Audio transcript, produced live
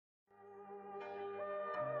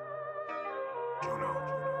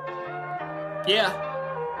Yeah.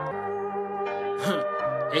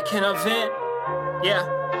 It can vent. Yeah.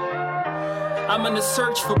 I'm in the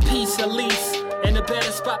search for peace at least, and a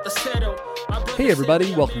better spot to settle. Hey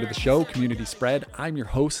everybody, welcome to the show, Community Spread. I'm your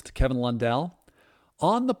host, Kevin Lundell.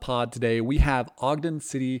 On the pod today, we have Ogden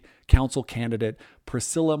City Council candidate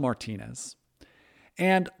Priscilla Martinez.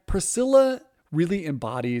 And Priscilla really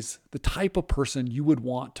embodies the type of person you would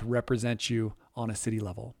want to represent you on a city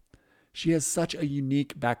level. She has such a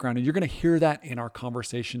unique background, and you're going to hear that in our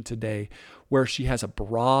conversation today, where she has a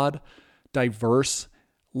broad, diverse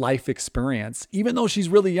life experience, even though she's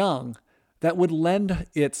really young, that would lend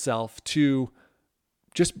itself to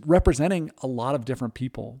just representing a lot of different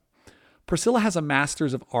people. Priscilla has a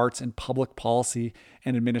Master's of Arts in Public Policy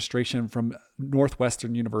and Administration from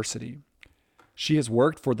Northwestern University. She has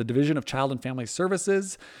worked for the Division of Child and Family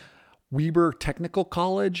Services, Weber Technical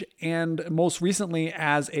College, and most recently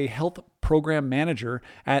as a health program manager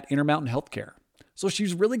at Intermountain Healthcare. So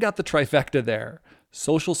she's really got the trifecta there: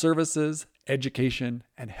 social services, education,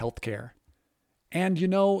 and healthcare. And you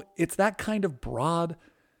know, it's that kind of broad,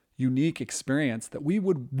 unique experience that we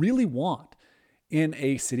would really want in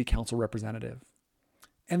a city council representative.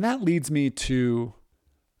 And that leads me to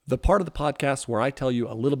the part of the podcast where I tell you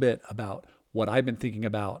a little bit about what I've been thinking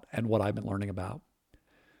about and what I've been learning about.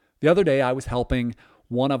 The other day, I was helping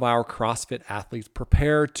one of our CrossFit athletes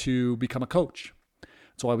prepare to become a coach.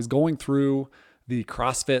 So I was going through the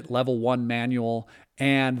CrossFit Level 1 manual,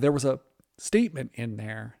 and there was a statement in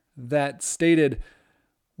there that stated,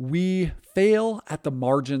 "We fail at the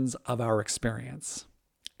margins of our experience."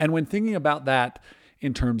 And when thinking about that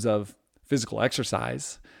in terms of physical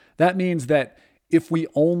exercise, that means that if we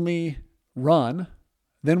only run,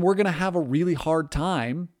 then we're going to have a really hard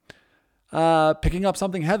time picking up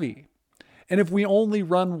something heavy. And if we only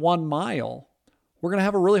run 1 mile, we're going to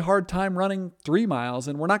have a really hard time running 3 miles.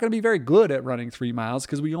 And we're not going to be very good at running 3 miles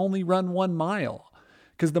because we only run 1 mile.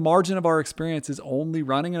 Because the margin of our experience is only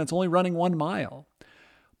running, and it's only running 1 mile.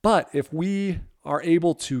 But if we are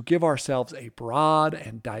able to give ourselves a broad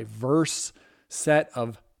and diverse set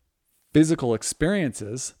of physical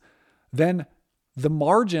experiences, then the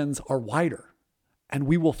margins are wider and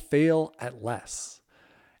we will fail at less.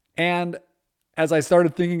 And as I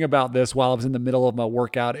started thinking about this while I was in the middle of my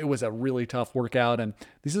workout, it was a really tough workout. And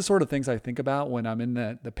these are the sort of things I think about when I'm in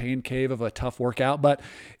the pain cave of a tough workout. But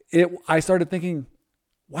I started thinking,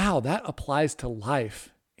 wow, that applies to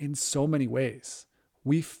life in so many ways.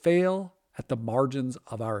 We fail at the margins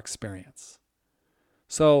of our experience.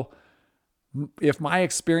 So if my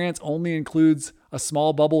experience only includes a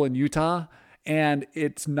small bubble in Utah and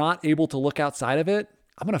it's not able to look outside of it,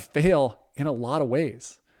 I'm going to fail in a lot of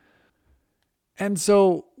ways. And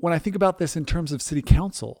so when I think about this in terms of city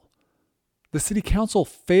council, the city council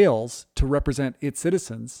fails to represent its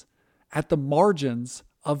citizens at the margins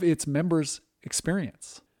of its members'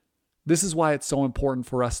 experience. This is why it's so important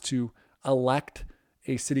for us to elect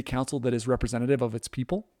a city council that is representative of its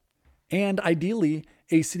people, and ideally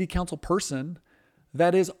a city council person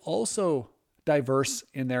that is also diverse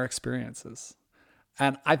in their experiences.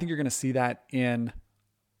 And I think you're going to see that in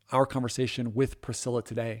our conversation with Priscilla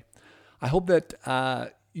today. I hope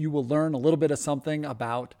that you will learn a little bit of something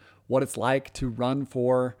about what it's like to run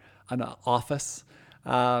for an office.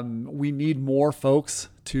 We need more folks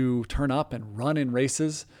to turn up and run in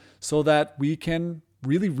races so that we can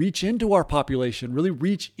really reach into our population, really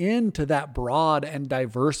reach into that broad and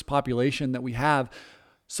diverse population that we have.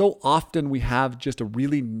 So often we have just a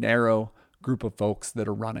really narrow group of folks that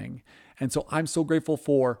are running. And so I'm so grateful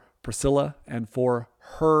for Priscilla and for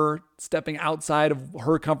her stepping outside of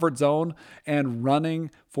her comfort zone and running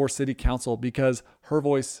for city council, because her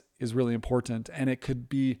voice is really important and it could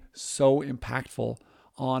be so impactful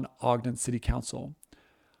on Ogden City Council.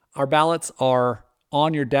 Our ballots are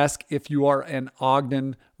on your desk. If you are an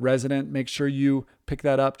Ogden resident, make sure you pick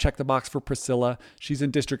that up. Check the box for Priscilla. She's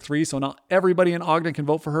in District 3, so not everybody in Ogden can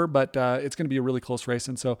vote for her, but it's going to be a really close race.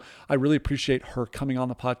 And so I really appreciate her coming on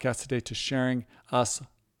the podcast today to sharing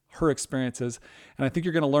her experiences. And I think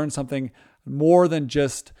you're going to learn something more than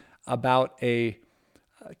just about a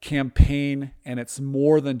campaign, and it's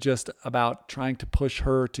more than just about trying to push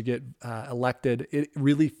her to get elected. It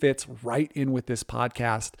really fits right in with this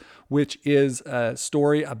podcast, which is a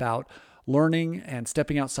story about learning and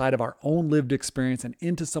stepping outside of our own lived experience and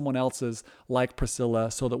into someone else's, like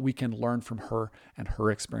Priscilla, so that we can learn from her and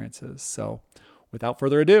her experiences. So without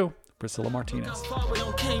further ado, Priscilla Martinez.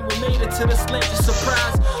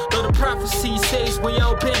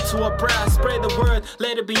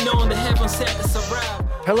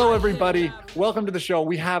 Hello, everybody. Welcome to the show.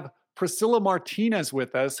 We have Priscilla Martinez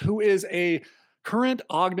with us, who is a current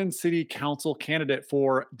Ogden City Council candidate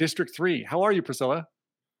for District 3. How are you, Priscilla?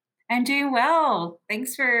 I'm doing well.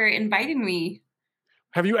 Thanks for inviting me.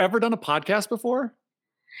 Have you ever done a podcast before?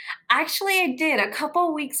 Actually, I did a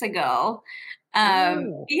couple weeks ago.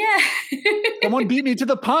 Oh, Yeah. someone beat me to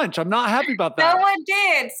the punch. I'm not happy about that.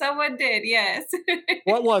 Someone did, yes.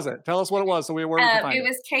 What was it? Tell us what it was so where we can find It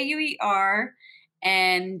was KUER,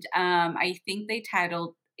 and I think they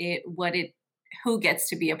titled it Who Gets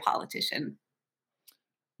to Be a Politician?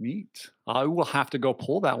 Neat. I will have to go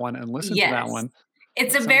pull that one and listen to that Yes. one.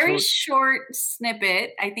 It's That a sounds very really- short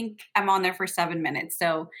snippet. I think I'm on there for 7 minutes.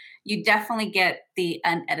 So you definitely get the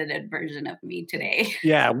unedited version of me today.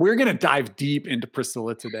 Yeah, we're going to dive deep into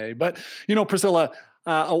Priscilla today. But, Priscilla,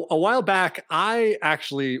 a while back, I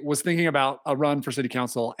actually was thinking about a run for city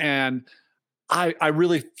council. And I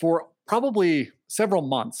really, for probably several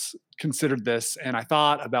months, considered this. And I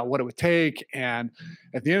thought about what it would take. And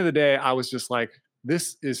at the end of the day, I was just like,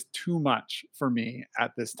 this is too much for me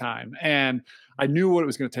at this time. And I knew what it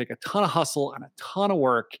was going to take, a ton of hustle and a ton of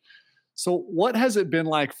work. So what has it been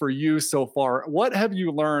like for you so far? What have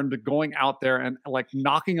you learned going out there and like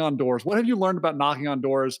knocking on doors? What have you learned about knocking on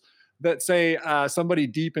doors that say somebody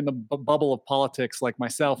deep in the bubble of politics like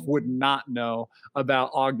myself would not know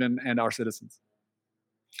about Ogden and our citizens?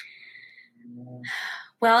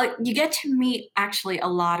 Well, you get to meet actually a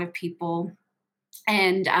lot of people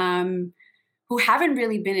and who haven't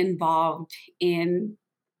really been involved in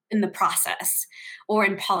the process or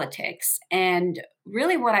in politics. And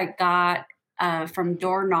really what I got from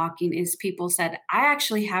door knocking is people said, I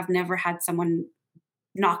actually have never had someone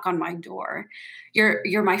knock on my door.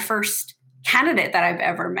 You're my first candidate that I've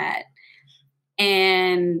ever met.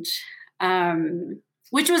 And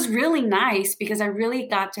which was really nice because I really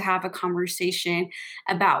got to have a conversation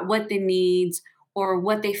about what the needs or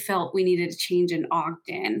what they felt we needed to change in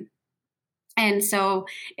Ogden. And so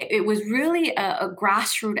it was really a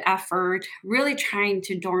grassroots effort, really trying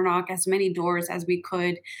to door knock as many doors as we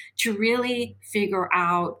could to really figure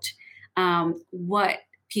out what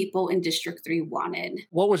people in District 3 wanted.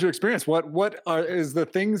 What was your experience? What is the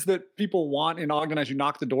things that people want in Ogden as you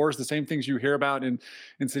knock the doors? The same things you hear about in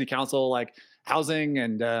city council, like housing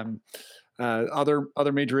and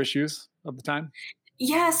other major issues of the time?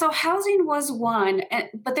 Yeah, so housing was one,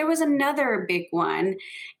 but there was another big one,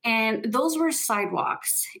 and those were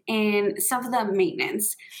sidewalks and some of the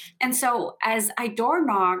maintenance. And so as I door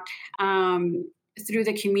knocked through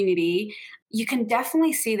the community, you can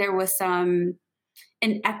definitely see there was some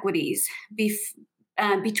inequities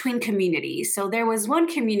between communities. So there was one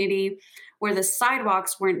community where the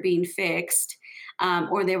sidewalks weren't being fixed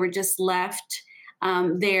or they were just left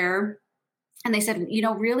there. And they said,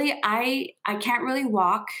 really, I can't really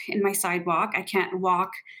walk in my sidewalk. I can't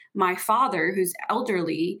walk my father, who's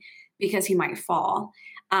elderly, because he might fall.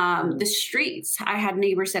 The streets, I had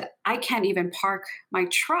neighbors that I can't even park my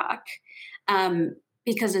truck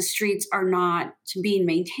because the streets are not being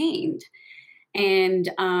maintained.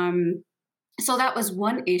 And so that was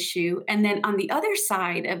one issue. And then on the other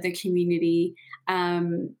side of the community,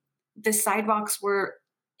 the sidewalks were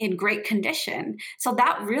in great condition. So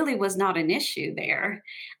that really was not an issue there.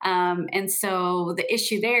 And so the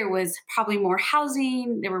issue there was probably more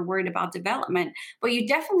housing. They were worried about development, but you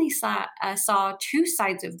definitely saw two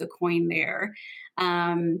sides of the coin there.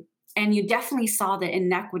 And you definitely saw the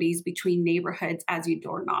inequities between neighborhoods as you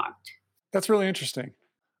door knocked. That's really interesting.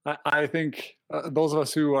 I think those of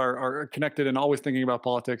us who are connected and always thinking about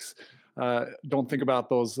politics don't think about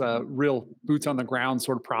those real boots on the ground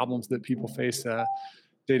sort of problems that people face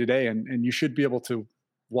day to day, and you should be able to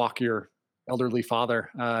walk your elderly father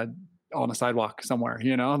on a sidewalk somewhere.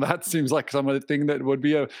 That seems like some of the thing that would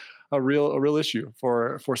be a real issue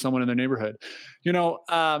for someone in their neighborhood.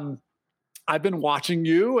 I've been watching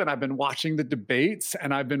you, and I've been watching the debates,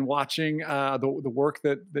 and I've been watching the work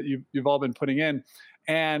that you've all been putting in,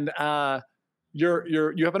 and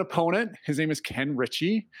you have an opponent. His name is Ken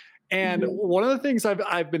Ritchie. And one of the things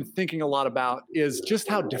I've been thinking a lot about is just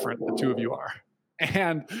how different the two of you are.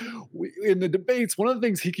 And in the debates, one of the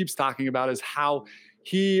things he keeps talking about is how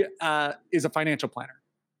he is a financial planner.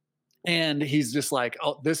 And he's just like,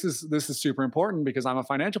 oh, this is super important because I'm a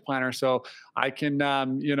financial planner. So I can,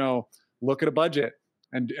 look at a budget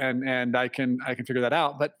and I can figure that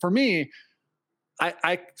out. But for me,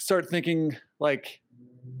 I start thinking like,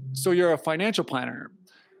 so you're a financial planner.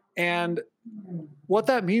 And what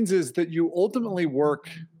that means is that you ultimately work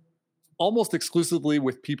almost exclusively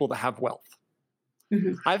with people that have wealth.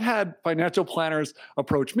 Mm-hmm. I've had financial planners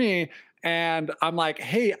approach me And I'm like,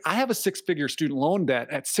 hey, I have a 6-figure student loan debt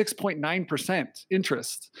at 6.9%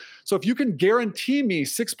 interest. So if you can guarantee me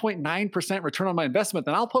 6.9% return on my investment,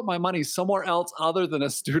 then I'll put my money somewhere else other than a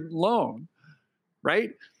student loan.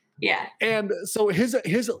 Right. Yeah. And so his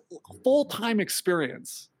full-time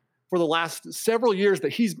experience for the last several years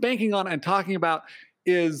that he's banking on and talking about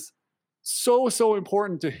is so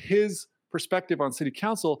important to his perspective on city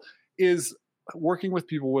council is working with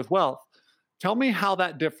people with wealth. Tell me how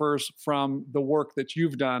that differs from the work that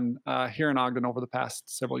you've done here in Ogden over the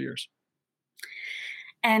past several years.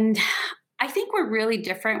 And I think we're really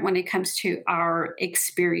different when it comes to our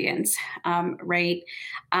experience, right?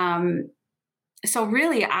 So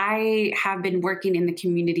really, I have been working in the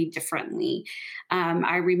community differently.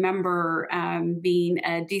 I remember being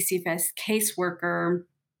a DCFS caseworker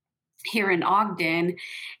here in Ogden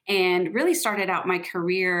and really started out my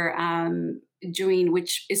career doing,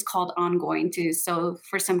 which is called ongoing too. So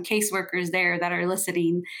for some caseworkers there that are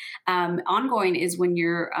listening, ongoing is when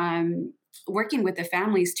you're working with the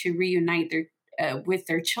families to reunite with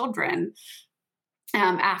their children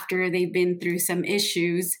after they've been through some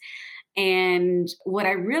issues. And what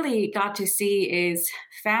I really got to see is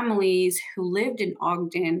families who lived in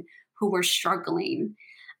Ogden who were struggling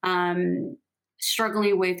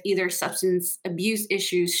with either substance abuse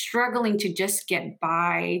issues, struggling to just get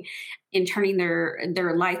by in turning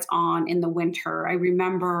their lights on in the winter. I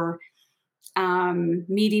remember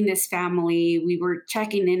meeting this family. We were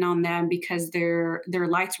checking in on them because their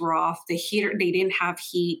lights were off. They didn't have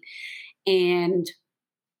heat. And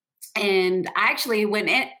I actually went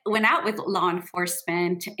out with law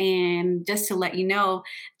enforcement, and just to let you know,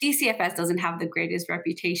 DCFS doesn't have the greatest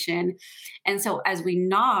reputation. And so as we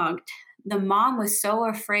knocked, the mom was so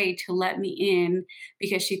afraid to let me in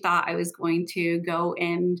because she thought I was going to go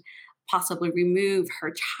and possibly remove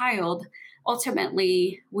her child.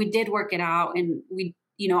 Ultimately, we did work it out, and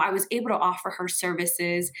I was able to offer her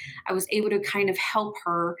services. I was able to kind of help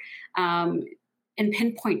her and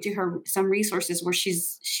pinpoint to her some resources where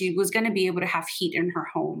she was going to be able to have heat in her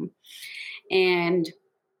home. And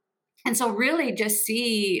so really just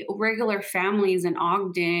see regular families in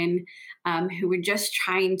Ogden who were just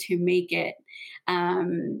trying to make it,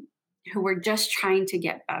 who were just trying to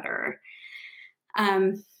get better.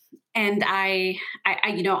 And I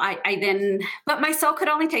then, but my soul could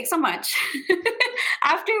only take so much.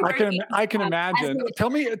 After I can imagine. Tell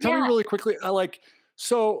me really quickly,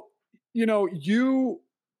 so, you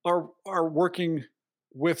are working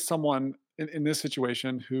with someone in this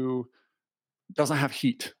situation who doesn't have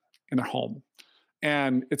heat in their home.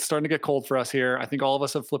 And it's starting to get cold for us here. I think all of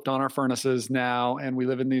us have flipped on our furnaces now, and we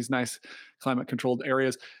live in these nice climate controlled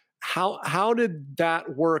areas. How did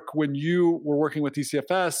that work when you were working with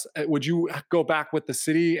DCFS? Would you go back with the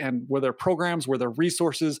city, and were there programs, were there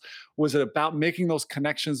resources? Was it about making those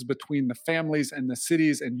connections between the families and the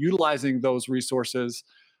cities and utilizing those resources?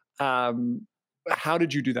 How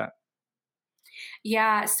did you do that?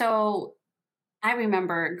 Yeah, so I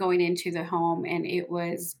remember going into the home and it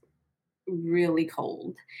was really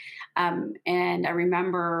cold. And I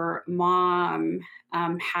remember mom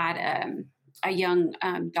had a young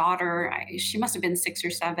daughter. She must have been 6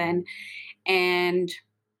 or 7. And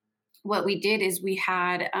what we did is we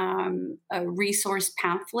had a resource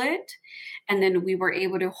pamphlet, and then we were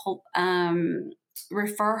able to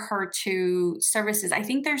refer her to services. I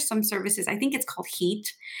think there's some services, I think it's called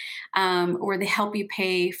HEAT, where they help you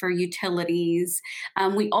pay for utilities.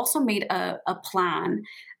 We also made a plan.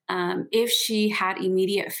 If she had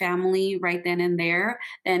immediate family right then and there,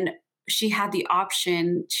 then she had the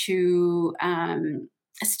option to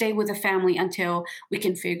stay with the family until we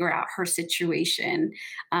can figure out her situation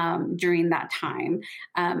during that time.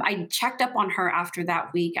 I checked up on her after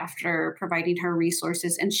that week, after providing her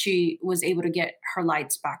resources, and she was able to get her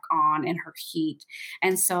lights back on and her heat.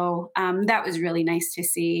 And so that was really nice to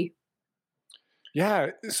see. Yeah.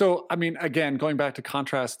 So, I mean, again, going back to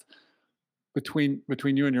contrast between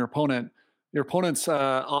you and your opponent's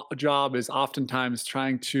job is oftentimes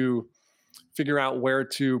trying to figure out where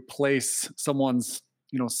to place someone's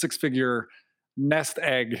 6-figure nest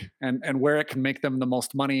egg and where it can make them the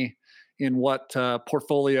most money in what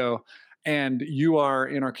portfolio. And you are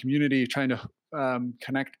in our community trying to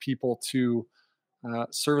connect people to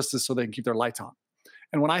services so they can keep their lights on.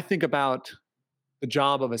 And when I think about the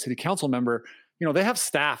job of a city council member, they have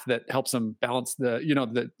staff that helps them balance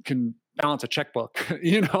that can balance a checkbook,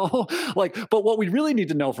 but what we really need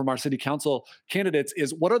to know from our city council candidates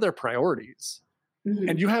is what are their priorities? Mm-hmm.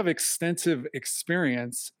 And you have extensive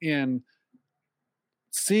experience in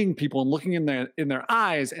seeing people and looking in their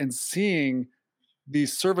eyes and seeing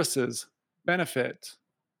these services benefit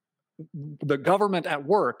the government at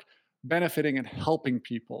work benefiting and helping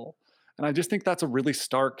people. And I just think that's a really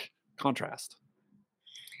stark contrast.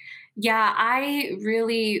 Yeah, I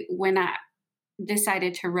really, when I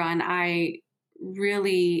decided to run, I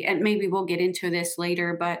really, and maybe we'll get into this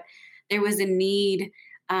later, but there was a need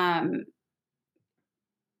um,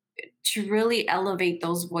 to really elevate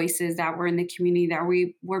those voices that were in the community that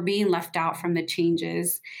we were being left out from the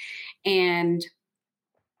changes. And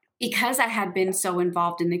because I had been so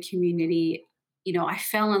involved in the community, I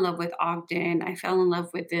fell in love with Ogden. I fell in love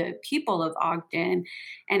with the people of Ogden.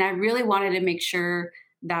 And I really wanted to make sure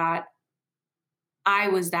that I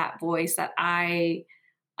was that voice, that I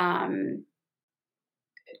um,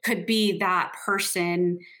 could be that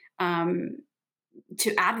person um,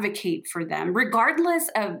 to advocate for them, regardless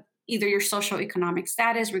of either your socioeconomic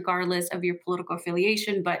status, regardless of your political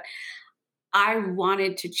affiliation. But I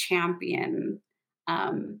wanted to champion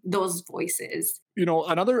those voices.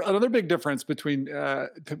 Another big difference between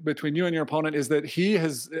you and your opponent is that he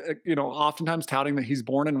has, oftentimes touting that he's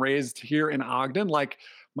born and raised here in Ogden, like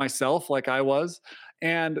myself, like I was,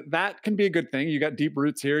 and that can be a good thing. You got deep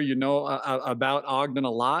roots here, about Ogden a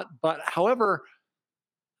lot. But however,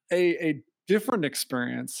 a different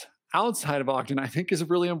experience outside of Ogden, I think, is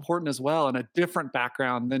really important as well, and a different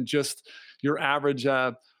background than just your average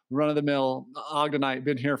run-of-the-mill Ogdenite,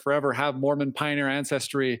 been here forever, have Mormon pioneer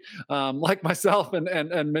ancestry, like myself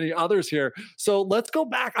and many others here. So let's go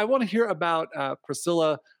back. I want to hear about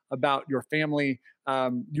Priscilla, about your family.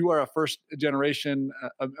 You are a first-generation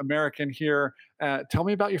American here. Tell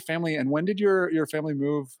me about your family, and when did your family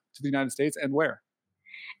move to the United States, and where?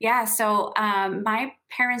 Yeah, so my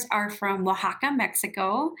parents are from Oaxaca,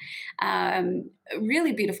 Mexico. A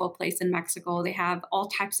really beautiful place in Mexico. They have all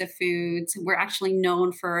types of foods. We're actually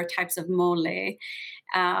known for types of mole.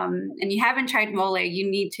 And you haven't tried mole, you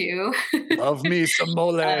need to. Love me some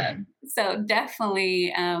mole. So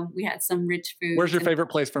definitely, we had some rich food. Where's your favorite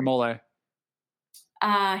place for mole?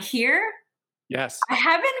 Here? Yes. I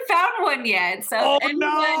haven't found one yet. So if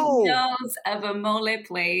anyone knows of a mole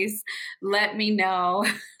place, let me know.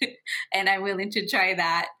 And I'm willing to try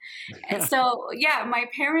that. And so, yeah, my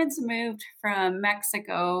parents moved from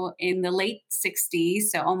Mexico in the late 60s,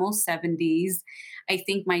 so almost 70s. I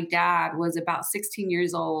think my dad was about 16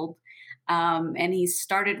 years old. And he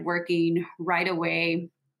started working right away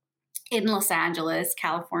in Los Angeles,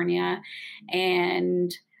 California.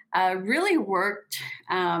 And really worked.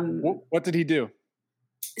 What did he do?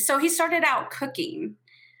 So he started out cooking,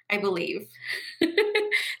 I believe.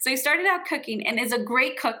 So he started out cooking and is a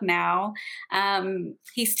great cook now.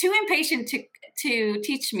 He's too impatient to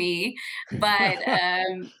teach me, but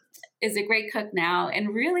is a great cook now,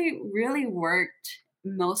 and really, really worked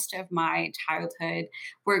most of my childhood,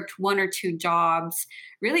 worked one or two jobs,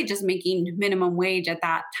 really just making minimum wage at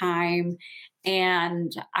that time.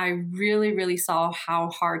 And I really, really saw how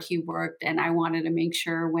hard he worked. And I wanted to make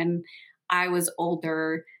sure when I was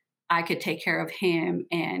older, I could take care of him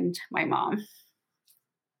and my mom.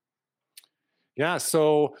 Yeah.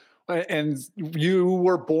 So, and you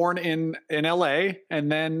were born in LA,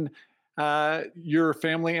 and then your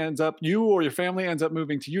family ends up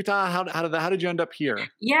moving to Utah. How did you end up here?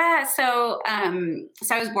 Yeah. So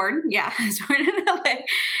I was born. Yeah, I was born in LA.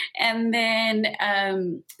 And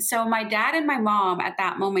then, so my dad and my mom at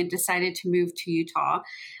that moment decided to move to Utah,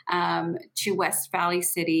 to West Valley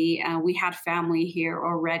City. We had family here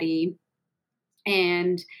already.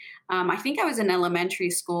 And I think I was in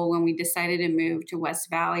elementary school when we decided to move to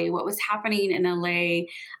West Valley. What was happening in LA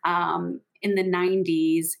in the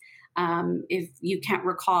 90s, if you can't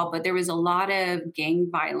recall, but there was a lot of gang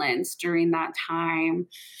violence during that time.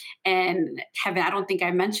 And Kevin, I don't think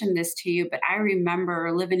I mentioned this to you, but I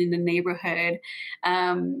remember living in a neighborhood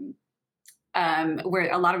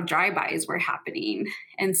where a lot of drive-bys were happening.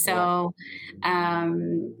 And so,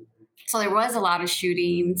 so there was a lot of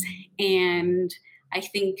shootings. And I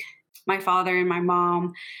think my father and my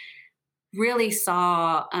mom really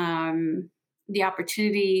saw the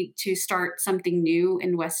opportunity to start something new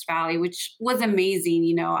in West Valley, which was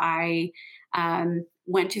amazing. I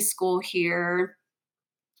went to school here.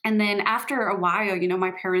 And then after a while,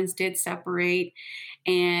 my parents did separate,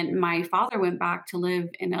 and my father went back to live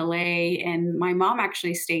in LA, and my mom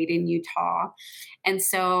actually stayed in Utah. And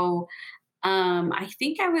so I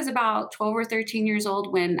think I was about 12 or 13 years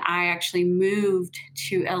old when I actually moved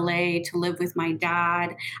to LA to live with my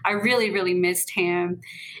dad. I really, really missed him,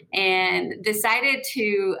 and decided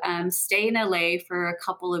to stay in LA for a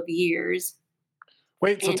couple of years.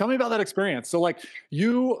 Wait, so tell me about that experience. So like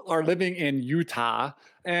you are living in Utah,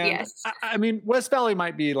 and Yes. I mean, West Valley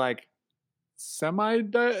might be like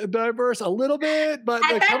semi-diverse a little bit, but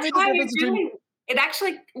At like tell that me the time, difference between it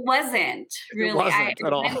actually wasn't it really. I wasn't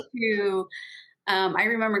at all. went to I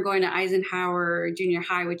remember going to Eisenhower Junior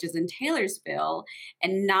High, which is in Taylorsville,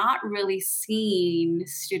 and not really seeing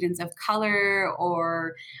students of color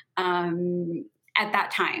or at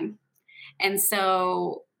that time. And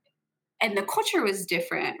so, and the culture was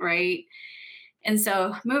different, right? And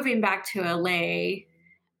so moving back to LA,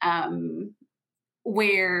 um,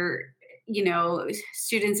 where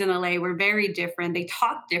students in LA were very different. They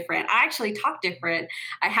talked different. I actually talked different.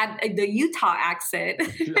 I had the Utah accent.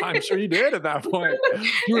 I'm sure you did at that point.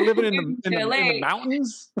 You were living in the Moving in to the in the LA.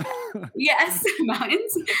 mountains. Yes,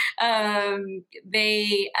 mountains.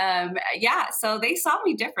 Yeah, so they saw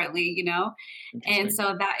me differently, and Interesting.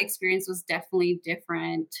 so that experience was definitely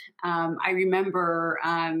different. I remember,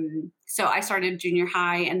 so I started junior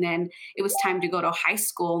high, and then it was time to go to high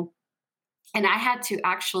school. And I had to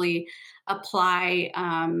actually apply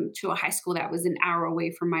to a high school that was an hour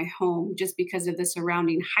away from my home just because of the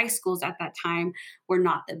surrounding high schools at that time were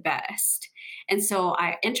not the best. And so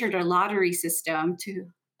I entered a lottery system to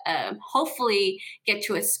hopefully get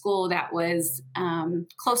to a school that was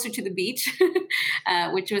closer to the beach,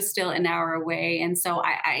 which was still an hour away. And so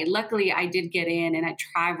I luckily I did get in, and I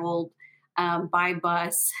traveled by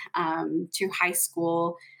bus to high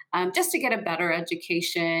school just to get a better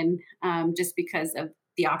education, just because of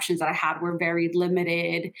the options that I had were very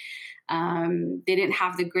limited. They didn't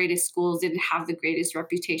have the greatest schools, didn't have the greatest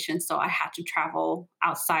reputation, so I had to travel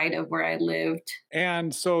outside of where I lived.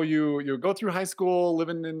 And so you go through high school,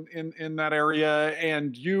 living in that area,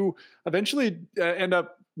 and you eventually end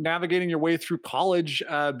up navigating your way through college,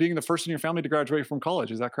 being the first in your family to graduate from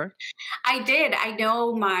college. Is that correct? I did. I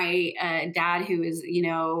know my dad, who is,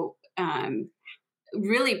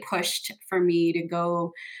 really pushed for me to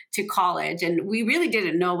go to college, and we really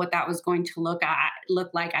didn't know what that was going to look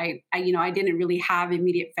like. I didn't really have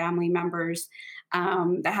immediate family members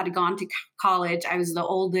that had gone to college. I was the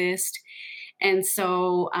oldest, and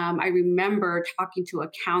so I remember talking to a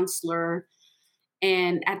counselor,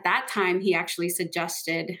 and at that time he actually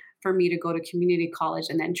suggested for me to go to community college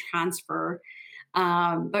and then transfer,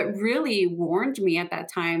 but really warned me at that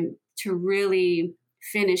time to really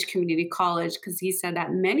finish community college, because he said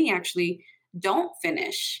that many actually don't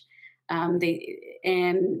finish.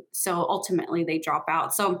 And so ultimately they drop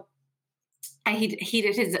out. So I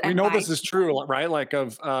heeded his We know this advice. is true, right? Like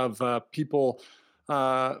of people,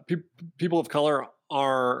 people of color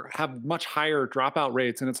have much higher dropout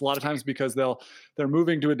rates, and it's a lot of times because they're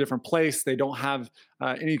moving to a different place. They don't have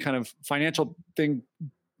any kind of financial thing.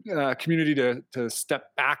 Community to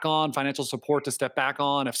step back on, financial support to step back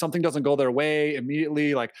on. If something doesn't go their way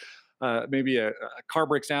immediately, like maybe a car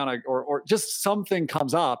breaks down, or just something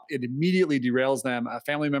comes up, it immediately derails them. A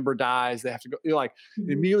family member dies, they have to go. It Mhm.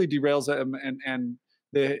 immediately derails them, and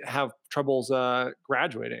they have troubles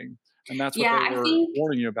graduating. And that's what Yeah, they I were think.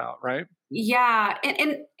 warning you about, right? Yeah,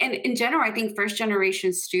 and in general, I think first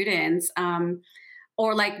generation students,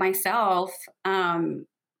 or like myself,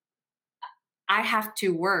 I have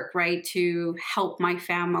to work, right, to help my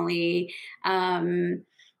family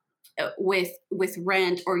with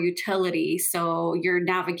rent or utility. So you're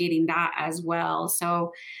navigating that as well.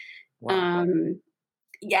 So Wow. um,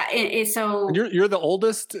 yeah, And so you're the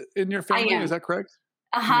oldest in your I family, is am. that correct?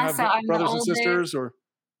 And you Uh-huh. have So I'm the brothers and oldest. sisters, or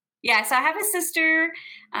Yeah, so I have a sister.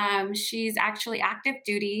 She's actually active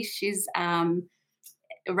duty. She's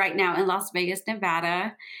right now in Las Vegas,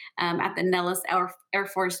 Nevada, at the Nellis Air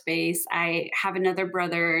Force Base. I have another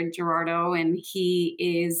brother, Gerardo, and he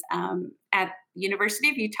is at University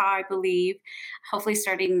of Utah, I believe, hopefully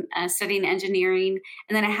starting studying engineering.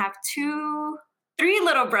 And then I have three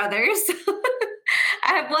little brothers.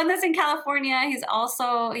 I have one that's in California. He's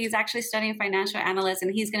actually studying financial analyst,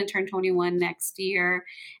 and he's going to turn 21 next year.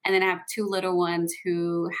 And then I have two little ones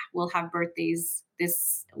who will have birthdays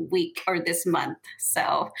this week or this month.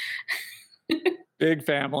 So big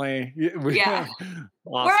family. yeah,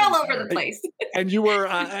 we're Awesome. all over the place. And you were,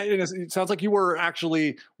 it sounds like you were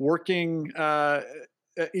actually working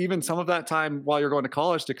even some of that time while you're going to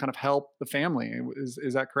college to kind of help the family.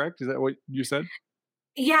 Is that correct? Is that what you said?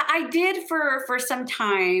 Yeah, I did for some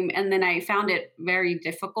time, and then I found it very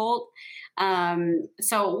difficult.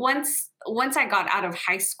 So once I got out of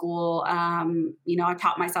high school, I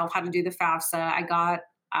taught myself how to do the FAFSA.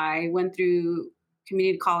 I went through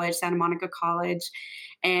community college, Santa Monica College,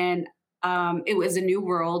 and it was a new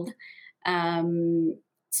world.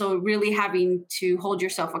 So really having to hold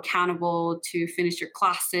yourself accountable to finish your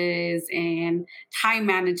classes and time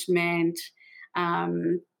management.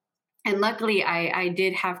 And luckily, I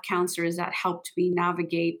did have counselors that helped me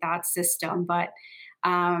navigate that system, but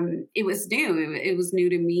it was new. It was new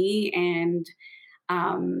to me, and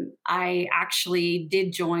I actually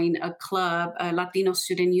did join a club, a Latino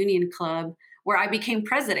Student Union club, where I became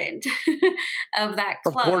president of that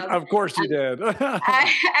club. Of course you did.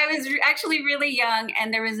 I was actually really young,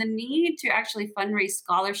 and there was a need to actually fundraise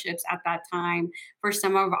scholarships at that time for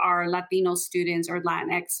some of our Latino students or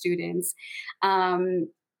Latinx students in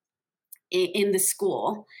the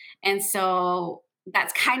school. And so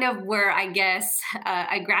that's kind of where I guess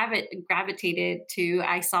I gravitated to.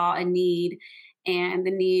 I saw a need, and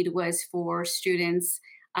the need was for students,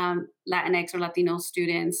 Latinx or Latino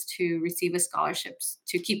students, to receive a scholarships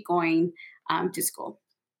to keep going to school.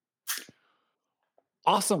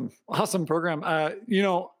 Awesome program.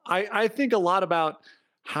 I think a lot about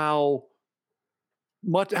how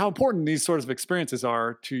important these sorts of experiences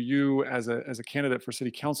are to you as a candidate for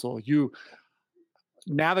city council. You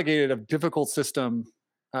navigated a difficult system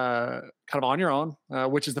kind of on your own,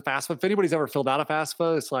 which is the FAFSA. If anybody's ever filled out a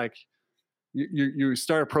FAFSA, it's like you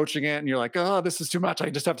start approaching it and you're like, oh, this is too much. I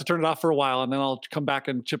just have to turn it off for a while, and then I'll come back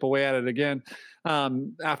and chip away at it again.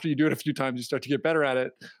 After you do it a few times, you start to get better at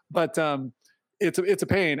it. But it's a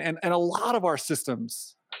pain, and a lot of our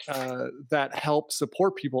systems that help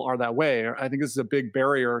support people are that way. I think this is a big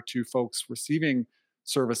barrier to folks receiving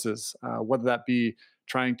services, whether that be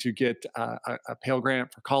trying to get a Pell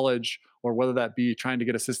Grant for college, or whether that be trying to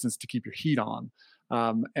get assistance to keep your heat on.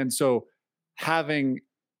 And so having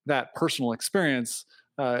that personal experience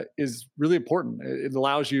is really important. It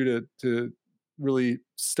allows you to really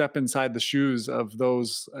step inside the shoes of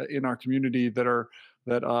those in our community that are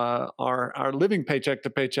living paycheck to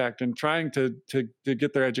paycheck and trying to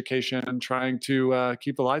get their education and trying to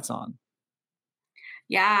keep the lights on.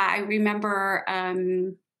 Yeah, I remember,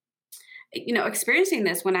 experiencing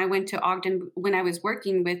this when I went to Ogden, when I was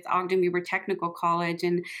working with Ogden Weber Technical College,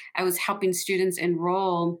 and I was helping students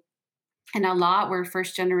enroll. And a lot were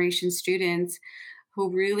first generation students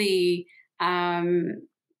who really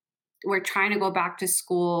were trying to go back to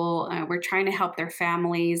school, were trying to help their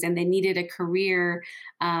families, and they needed a career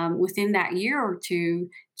within that year or two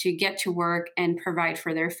to get to work and provide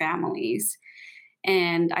for their families.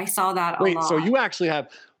 And I saw that a lot. So you actually have,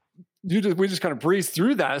 we just kind of breezed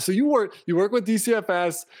through that. So you work with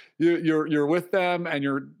DCFS, you're with them, and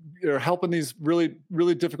you're helping these really,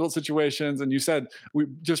 really difficult situations. And you said,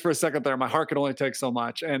 just for a second there, my heart could only take so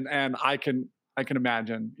much. And I can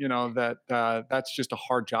imagine, that that's just a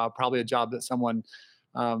hard job, probably a job that someone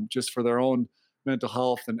just for their own mental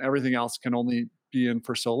health and everything else can only be in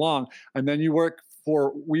for so long. And then you work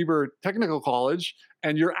for Weber Technical College,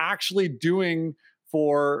 and you're actually doing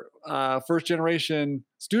for first generation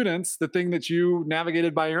students the thing that you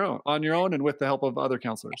navigated on your own and with the help of other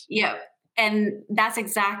counselors. Yeah. And that's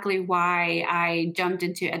exactly why I jumped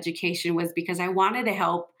into education, was because I wanted to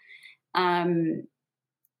help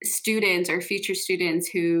students or future students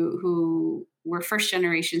who were first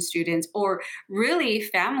generation students, or really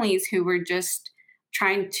families who were just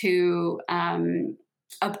trying to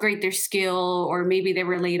upgrade their skill, or maybe they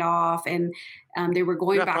were laid off and they were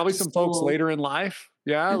going back probably to some school. Folks later in life.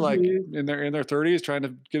 Yeah. Mm-hmm. Like in their 30s, trying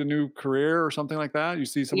to get a new career or something like that. You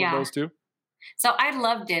see some of those too. So I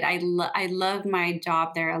loved it. I loved my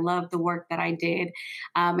job there. I loved the work that I did.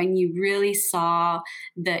 And you really saw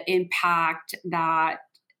the impact that,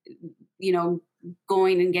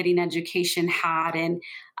 going and getting education had.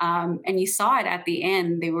 And you saw it at the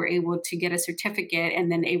end. They were able to get a certificate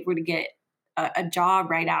and then able to get a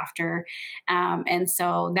job right after. And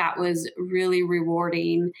so that was really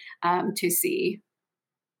rewarding to see.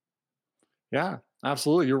 Yeah.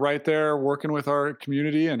 Absolutely. You're right there working with our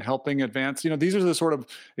community and helping advance. These are the sort of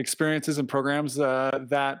experiences and programs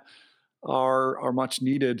that are much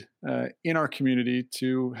needed in our community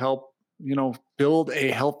to help, build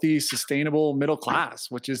a healthy, sustainable middle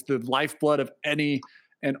class, which is the lifeblood of any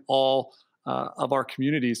and all of our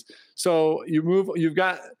communities. So you've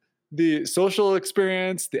got the social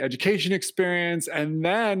experience, the education experience, and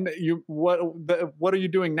then what are you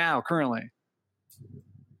doing now currently?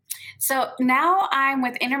 So now I'm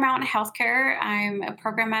with Intermountain Healthcare. I'm a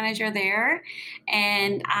program manager there,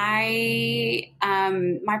 and my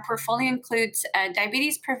portfolio includes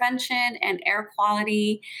diabetes prevention and air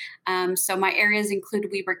quality. So my areas include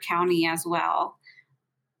Weber County as well.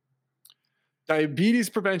 Diabetes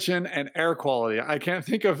prevention and air quality. I can't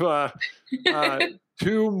think of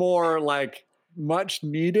two more much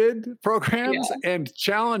needed programs Yeah, and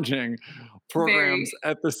challenging programs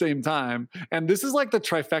very. at the same time. And this is like the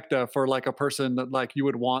trifecta for like a person that like you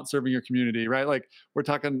would want serving your community, right? Like we're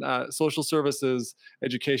talking social services,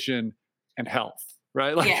 education, and health.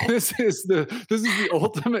 Right, like Yes. this is the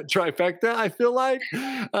ultimate trifecta. I feel like.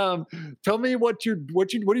 Um, Tell me what do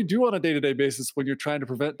you do on a day to day basis when you're trying to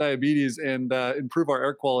prevent diabetes and improve our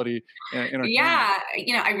air quality in our community? Yeah,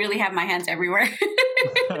 I really have my hands everywhere.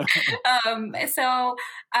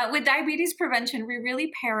 With diabetes prevention, we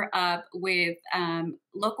really pair up with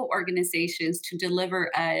local organizations to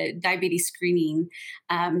deliver a diabetes screening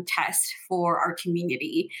test for our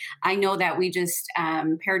community. I know that we just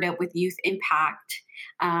paired up with Youth Impact.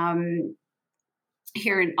 Um,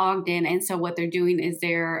 Here in Ogden. And so what they're doing is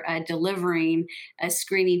they're delivering a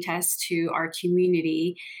screening test to our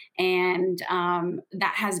community. And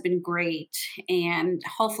that has been great. And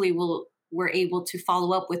hopefully we're able to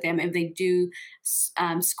follow up with them if they do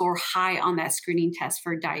score high on that screening test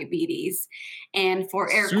for diabetes. And for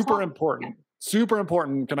air Super quality, important. Super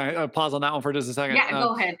important. Can I pause on that one for just a second? yeah,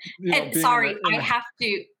 go ahead. And Being sorry, in I have to.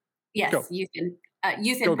 go, Yes, youth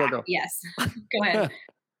go, go, impact. go. Yes, go ahead.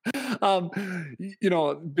 um,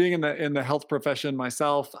 being in the health profession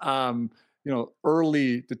myself,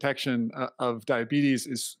 early detection of diabetes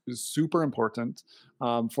is super important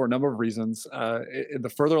for a number of reasons.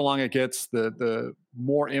 The further along it gets, the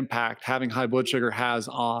more impact having high blood sugar has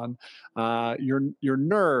on your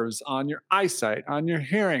nerves, on your eyesight, on your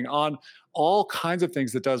hearing, on all kinds of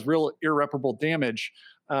things that does real irreparable damage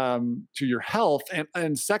to your health.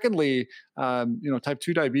 And secondly, type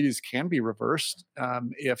 2 diabetes can be reversed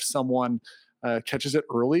if someone catches it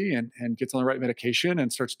early and gets on the right medication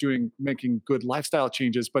and starts making good lifestyle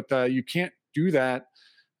changes. But you can't do that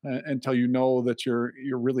until you know that you're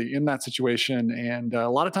really in that situation. And a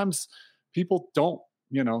lot of times people don't,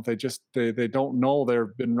 they don't know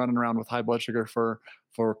they've been running around with high blood sugar for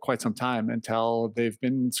quite some time until they've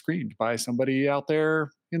been screened by somebody out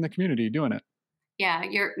there in the community doing it. Yeah,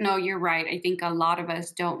 you're right. I think a lot of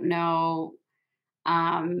us don't know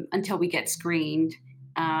until we get screened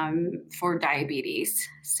for diabetes.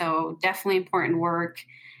 So definitely important work,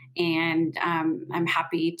 and I'm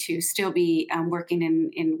happy to still be working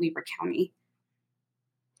in Weber County.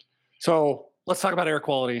 So let's talk about air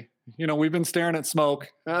quality. We've been staring at smoke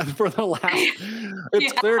for the last,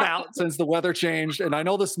 it's Yeah. cleared out since the weather changed. And I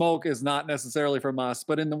know the smoke is not necessarily from us,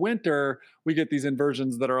 but in the winter, we get these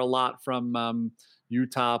inversions that are a lot from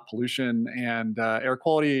Utah pollution and air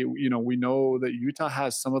quality. We know that Utah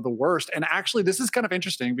has some of the worst. And actually, this is kind of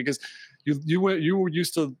interesting because you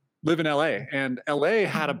used to live in LA, and LA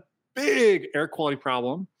had a big air quality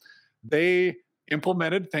problem. They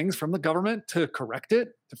implemented things from the government to correct it,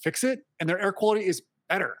 to fix it, and their air quality is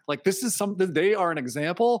better. Like this is something, they are an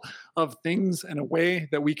example of things in a way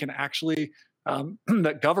that we can actually,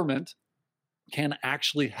 that government can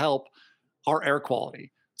actually help our air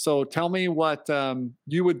quality. So tell me what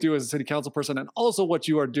you would do as a city council person, and also what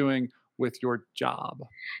you are doing with your job.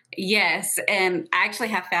 Yes, and I actually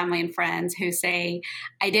have family and friends who say,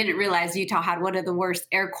 I didn't realize Utah had one of the worst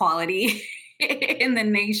air quality in the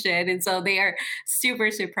nation. And so they are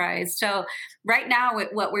super surprised. So right now,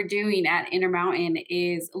 what we're doing at Intermountain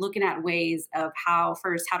is looking at ways of how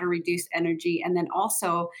to reduce energy, and then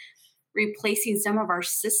also replacing some of our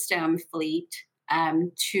system fleet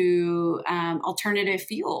to alternative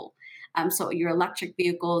fuel. So your electric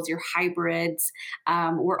vehicles, your hybrids.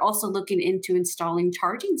 We're also looking into installing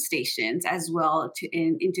charging stations as well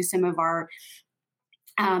into some of our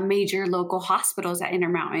major local hospitals at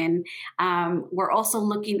Intermountain. We're also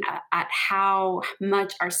looking at how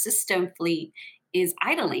much our system fleet is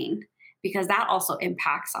idling, because that also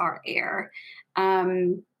impacts our air.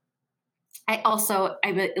 I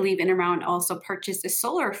believe Intermountain also purchased a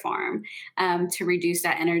solar farm to reduce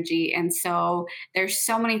that energy. And so there's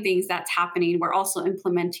so many things that's happening. We're also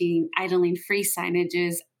implementing idling free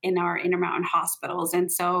signages in our Intermountain hospitals.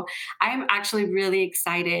 And so I'm actually really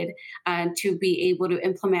excited to be able to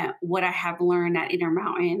implement what I have learned at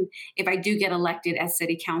Intermountain if I do get elected as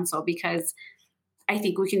city council, because I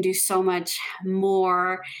think we can do so much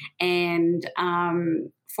more and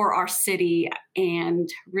for our city and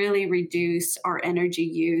really reduce our energy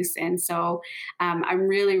use. And so I'm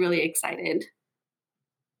really, really excited.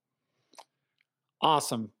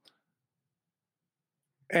 Awesome.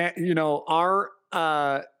 And,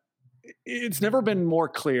 it's never been more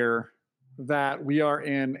clear that we are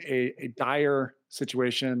in a dire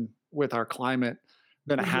situation with our climate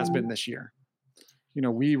than it has been this year.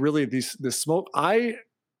 We really, this smoke, I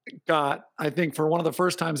think for one of the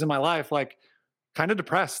first times in my life, like kind of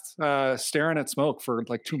depressed, staring at smoke for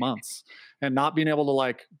like 2 months and not being able to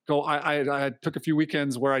like go. I took a few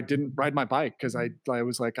weekends where I didn't ride my bike because I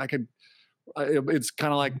was like, it's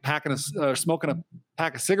kind of like smoking a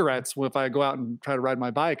pack of cigarettes if I go out and try to ride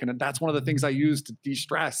my bike. And that's one of the things I use to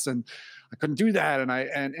de-stress. And I couldn't do that.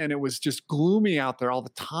 And it was just gloomy out there all the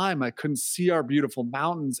time. I couldn't see our beautiful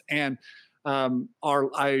mountains. And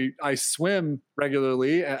I swim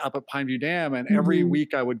regularly up at Pineview Dam, and every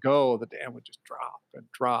week I would go, the dam would just drop and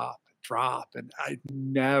drop and drop. And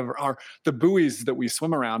the buoys that we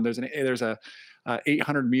swim around, there's a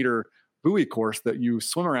 800-meter buoy course that you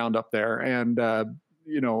swim around up there. And,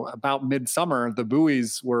 about midsummer,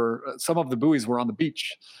 some of the buoys were on the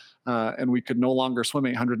beach. And we could no longer swim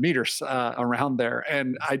 800 meters around there.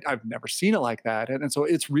 And I've never seen it like that. And so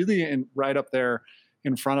it's really right up there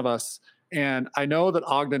in front of us. And I know that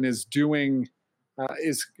Ogden is doing,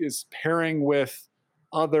 is pairing with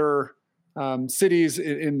other cities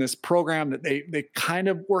in this program that they kind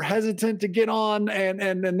of were hesitant to get on, and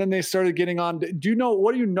then they started getting on.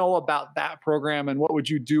 What do you know about that program, and what would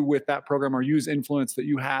you do with that program or use influence that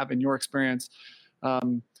you have in your experience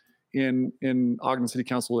in Ogden City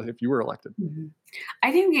Council if you were elected?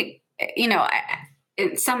 I think,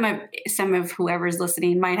 some of whoever's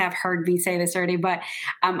listening might have heard me say this already, but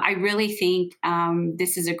I really think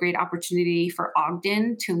this is a great opportunity for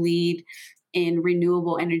Ogden to lead in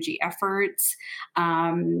renewable energy efforts,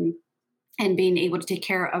 and being able to take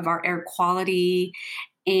care of our air quality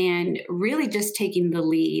and really just taking the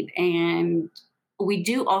lead. And we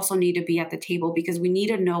do also need to be at the table because we need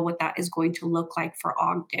to know what that is going to look like for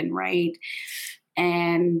Ogden, right?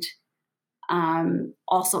 And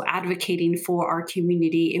also advocating for our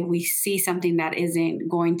community if we see something that isn't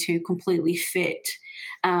going to completely fit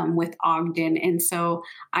with Ogden. And so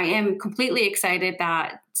I am completely excited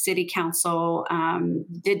that City Council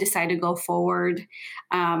did decide to go forward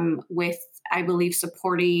with, I believe,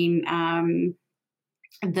 supporting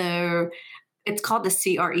it's called the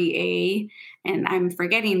CREA, and I'm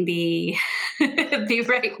forgetting the the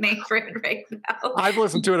right name for it right now. I've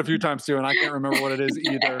listened to it a few times too, and I can't remember what it is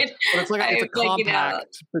either. But it's a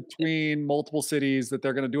compact between multiple cities that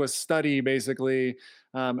they're going to do a study basically,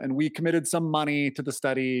 and we committed some money to the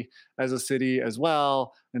study as a city as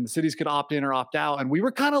well, and the cities could opt in or opt out, and we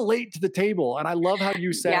were kind of late to the table. And I love how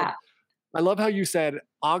you said,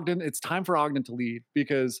 Ogden, it's time for Ogden to lead,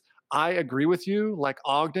 because I agree with you. Like,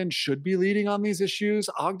 Ogden should be leading on these issues.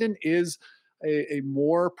 Ogden is a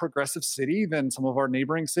more progressive city than some of our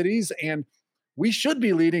neighboring cities, and we should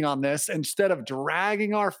be leading on this instead of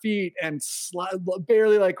dragging our feet and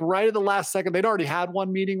barely, like, right at the last second. They'd already had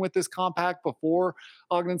one meeting with this compact before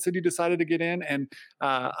Ogden City decided to get in. And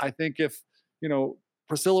I think if,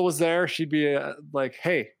 Priscilla was there, she'd be like,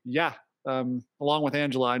 hey, along with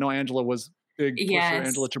Angela. I know Angela was big pusher,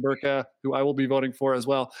 Angela Chaburka, who I will be voting for as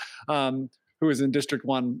well, who is in District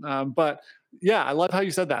 1. But yeah, I love how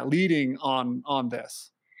you said that, leading on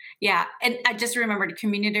this. Yeah, and I just remembered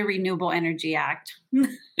Community Renewable Energy Act.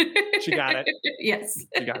 She got it. Yes.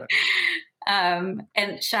 She got it.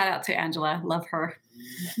 And shout out to Angela. Love her.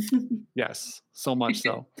 Yes, so much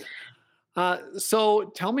so.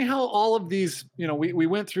 So tell me how all of these, we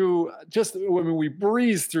went through we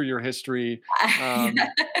breezed through your history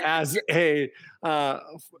as a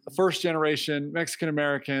first generation Mexican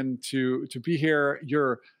American to be here.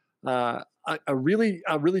 You're a really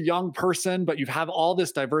young person, but you have all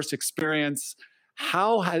this diverse experience.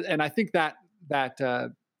 And I think that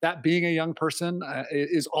being a young person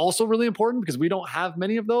is also really important, because we don't have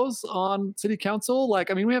many of those on city council.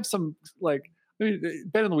 We have some,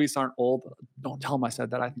 Ben and Luis aren't old. Don't tell them I said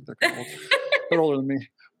that. I think they're kind of old. They're older than me.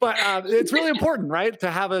 But it's really important, right, to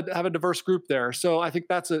have a diverse group there. So I think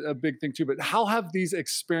that's a big thing too. But how have these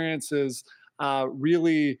experiences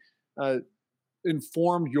really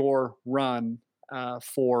informed your run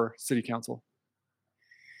for city council?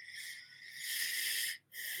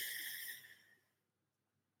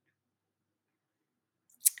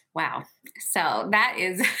 Wow. So that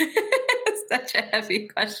is such a heavy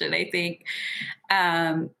question, I think,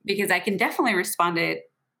 because I can definitely respond to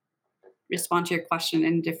your question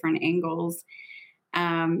in different angles.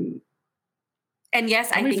 And yes,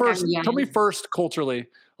 tell me first culturally,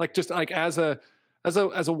 as a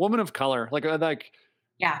woman of color,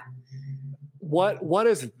 yeah. What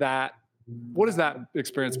has that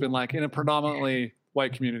experience been like in a predominantly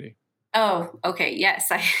white community? Oh, okay.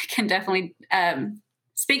 Yes, I can definitely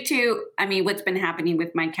speak to, what's been happening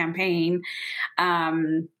with my campaign.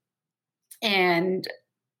 The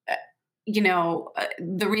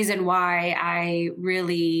reason why I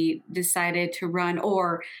really decided to run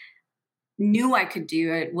or knew I could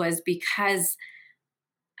do it was because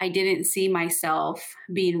I didn't see myself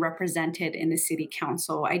being represented in the city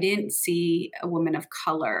council. I didn't see a woman of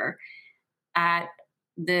color at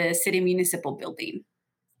the city municipal building,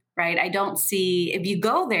 right? I don't see, if you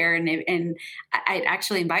go there, and I'd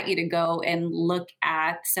actually invite you to go and look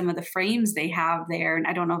at some of the frames they have there. And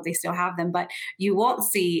I don't know if they still have them, but you won't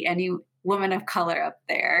see any woman of color up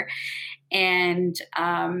there. And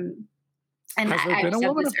has there been a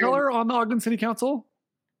woman of color on the Ogden City Council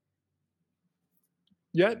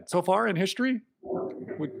yet so far in history?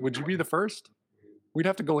 Would you be the first? We'd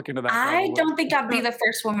have to go look into that. I don't think I'd be the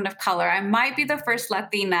first woman of color. I might be the first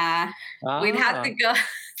Latina. We'd have to go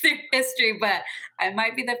through history, but I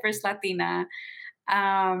might be the first Latina.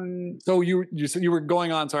 So you said you were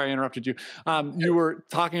going on. Sorry, I interrupted you. You were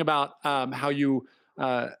talking about how you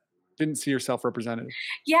didn't see yourself represented.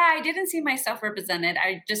 Yeah, I didn't see myself represented.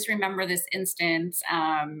 I just remember this instance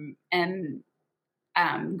and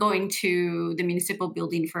going to the municipal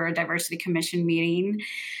building for a diversity commission meeting,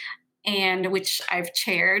 and which I've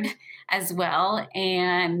chaired as well,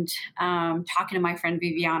 and talking to my friend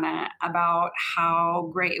Viviana about how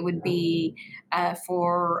great it would be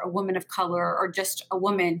for a woman of color or just a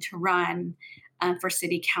woman to run for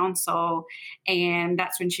city council. And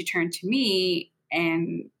that's when she turned to me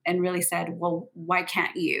and really said, well, why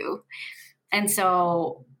can't you? And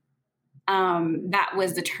so that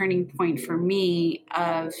was the turning point for me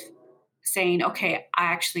of saying, okay,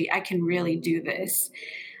 I can really do this.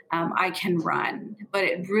 I can run. But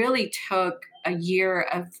it really took a year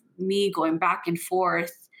of me going back and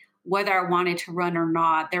forth, whether I wanted to run or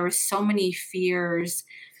not. There were so many fears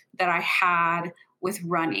that I had with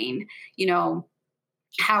running. You know,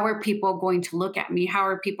 how are people going to look at me? How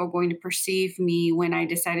are people going to perceive me when I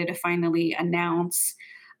decided to finally announce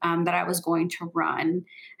that I was going to run?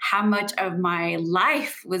 How much of my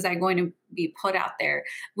life was I going to be put out there?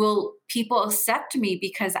 Will people accept me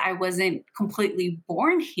because I wasn't completely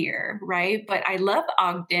born here, right? But I love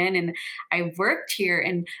Ogden, and I worked here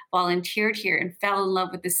and volunteered here and fell in love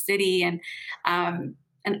with the city. And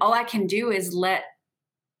all I can do is let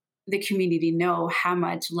the community know how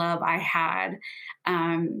much love I had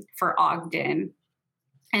for Ogden.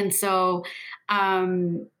 And so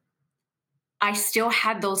I still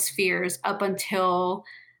had those fears up until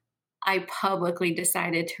I publicly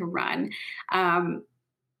decided to run.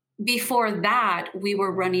 Before that, we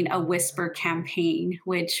were running a whisper campaign,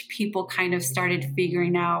 which people kind of started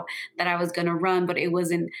figuring out that I was going to run, but it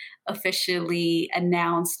wasn't officially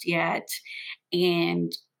announced yet.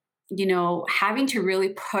 And, you know, having to really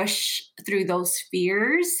push through those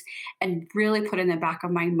fears and really put in the back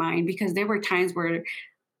of my mind, because there were times where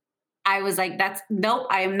I was like, nope,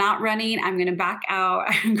 I am not running. I'm going to back out.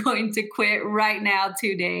 I'm going to quit right now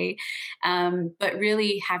today. But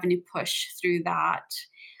really having to push through that.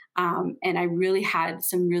 And I really had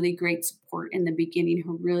some really great support in the beginning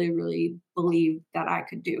who really, really believed that I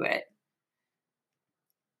could do it.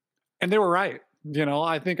 And they were right. You know,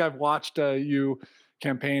 I think I've watched you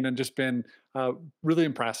campaign and just been really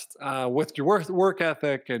impressed with your work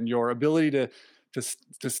ethic and your ability to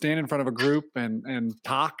stand in front of a group and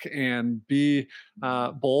talk and be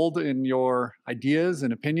bold in your ideas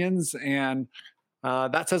and opinions. And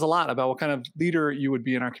that says a lot about what kind of leader you would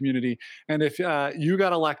be in our community. And if you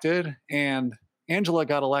got elected and Angela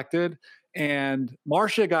got elected and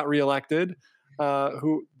Marcia got reelected,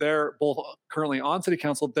 who they're both currently on city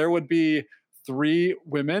council, there would be 3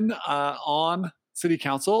 women on city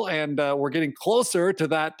council, and we're getting closer to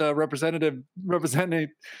that representative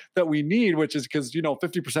that we need, which is because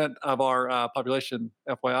 50% of our population,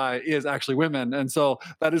 FYI, is actually women, and so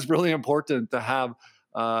that is really important to have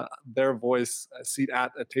their voice, a seat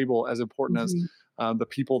at a table, as important as the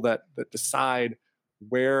people that decide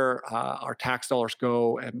where our tax dollars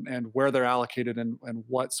go and where they're allocated and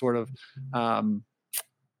what sort of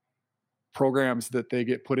programs that they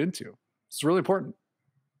get put into. It's really important.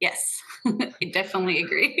 Yes, I definitely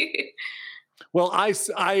agree. Well, I,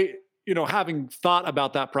 having thought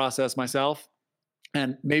about that process myself,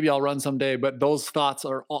 and maybe I'll run someday, but those thoughts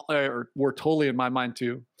were totally in my mind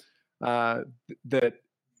too. That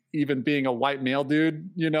even being a white male dude,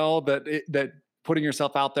 that putting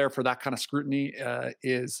yourself out there for that kind of scrutiny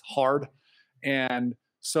is hard. And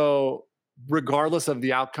so regardless of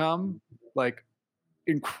the outcome, like,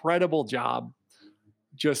 incredible job.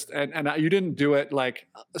 And you didn't do it like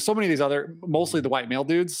so many of these other, mostly the white male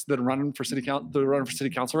dudes that are running for city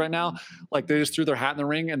council right now. Like, they just threw their hat in the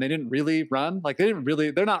ring and they didn't really run. Like, they're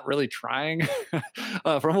not really trying.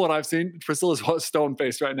 From what I've seen, Priscilla's stone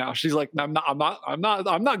faced right now. She's like, I'm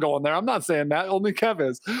not going there. I'm not saying that. Only Kev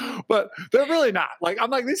is, but they're really not. Like,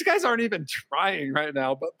 I'm like, these guys aren't even trying right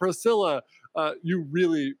now. But Priscilla, you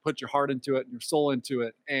really put your heart into it and your soul into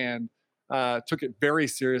it, and took it very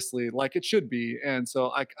seriously, like it should be. And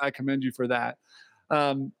so I commend you for that.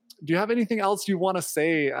 Do you have anything else you want to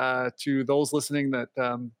say to those listening that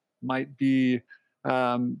might be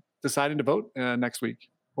deciding to vote next week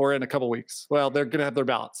or in a couple weeks? Well, they're going to have their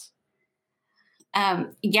ballots.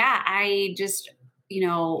 I just,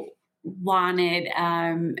 wanted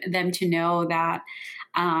them to know that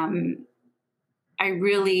I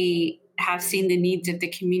really have seen the needs of the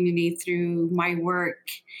community through my work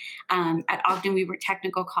at Ogden Weaver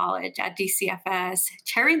Technical College, at DCFS,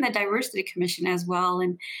 chairing the Diversity Commission as well,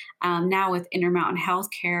 and now with Intermountain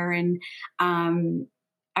Healthcare. And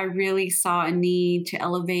I really saw a need to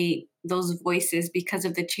elevate those voices because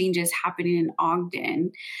of the changes happening in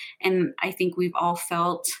Ogden. And I think we've all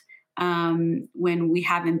felt when we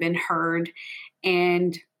haven't been heard.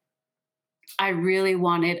 And I really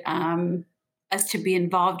wanted us to be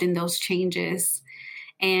involved in those changes.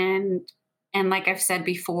 And like I've said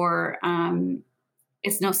before,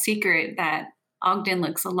 it's no secret that Ogden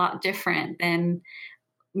looks a lot different than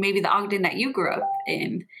maybe the Ogden that you grew up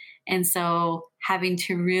in. And so having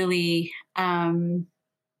to really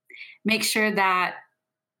make sure that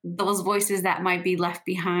those voices that might be left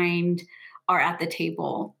behind are at the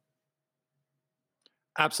table.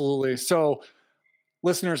 Absolutely. So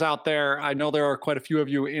listeners out there, I know there are quite a few of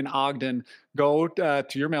you in Ogden. Go to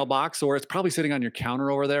your mailbox, or it's probably sitting on your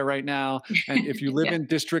counter over there right now. And if you live in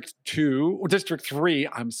District 3,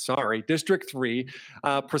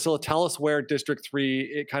 Priscilla, tell us where District 3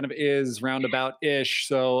 it kind of is roundabout-ish,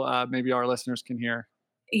 so maybe our listeners can hear.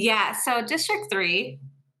 Yeah, so District 3,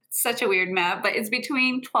 such a weird map, but it's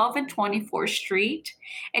between 12th and 24th Street.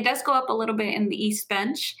 It does go up a little bit in the East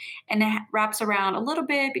Bench, and it wraps around a little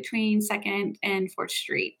bit between 2nd and 4th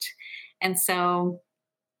Street. And so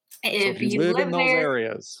if you live in those there,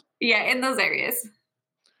 areas. Yeah, in those areas.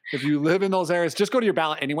 If you live in those areas, just go to your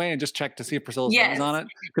ballot anyway and just check to see if Priscilla's name is on it,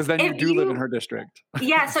 because then you do live in her district.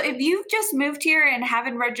 Yeah, so if you've just moved here and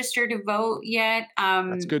haven't registered to vote yet,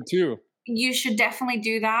 that's good too. You should definitely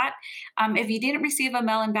do that. If you didn't receive a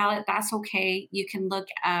mail-in ballot, that's okay. You can look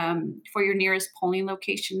for your nearest polling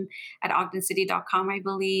location at ogdencity.com, I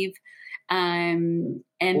believe. And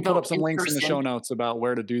we'll put up some links in the show notes about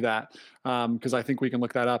where to do that, because I think we can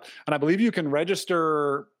look that up. And I believe you can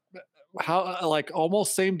register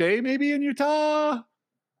almost same day, maybe in Utah,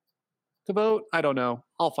 to vote. I don't know.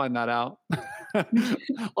 I'll find that out.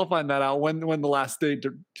 I'll find that out when the last date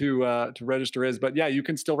to register is. But yeah, you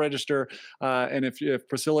can still register. And if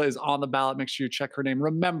Priscilla is on the ballot, make sure you check her name.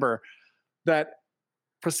 Remember that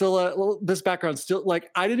Priscilla, this background still,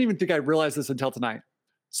 I didn't even think I realized this until tonight.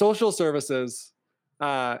 Social services,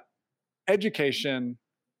 education,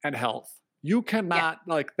 and health. You cannot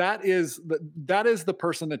that is the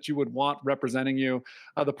person that you would want representing you,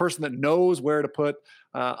 the person that knows where to put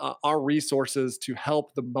our resources to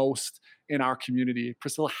help the most in our community.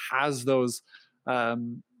 Priscilla has those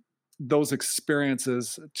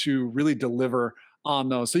experiences to really deliver on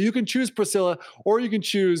those. So you can choose Priscilla, or you can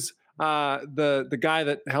choose the guy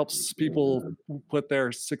that helps people put their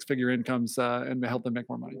 6-figure incomes and help them make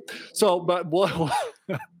more money. So, but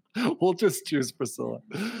we'll just choose Priscilla.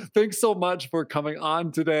 Thanks so much for coming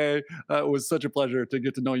on today. It was such a pleasure to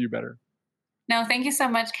get to know you better. No, thank you so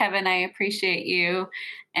much, Kevin. I appreciate you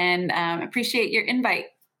and appreciate your invite.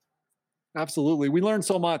 Absolutely. We learned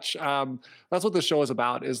so much. That's what this show is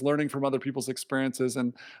about, is learning from other people's experiences.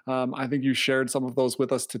 And I think you shared some of those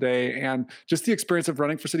with us today, and just the experience of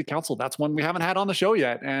running for city council. That's one we haven't had on the show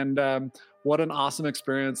yet. And what an awesome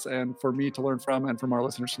experience, and for me to learn from and from our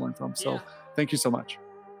listeners to learn from. So thank you so much.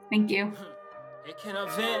 Thank you. It can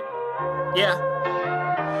event.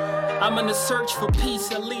 Yeah. I'm in the search for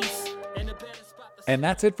peace, at least. And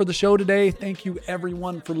that's it for the show today. Thank you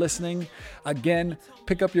everyone for listening. Again,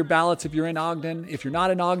 pick up your ballots if you're in Ogden. If you're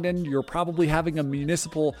not in Ogden, you're probably having a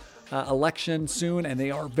municipal election soon, and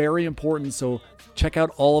they are very important. So check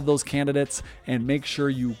out all of those candidates and make sure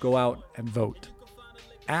you go out and vote.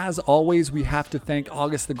 As always, we have to thank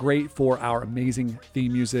August the Great for our amazing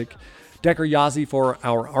theme music, Decker Yazzie for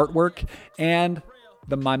our artwork, and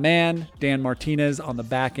my man, Dan Martinez, on the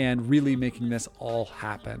back end, really making this all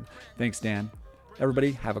happen. Thanks, Dan.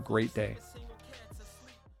 Everybody, have a great day.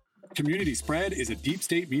 Community Spread is a Deep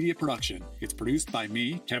State Media production. It's produced by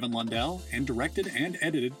me, Kevin Lundell, and directed and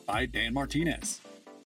edited by Dan Martinez.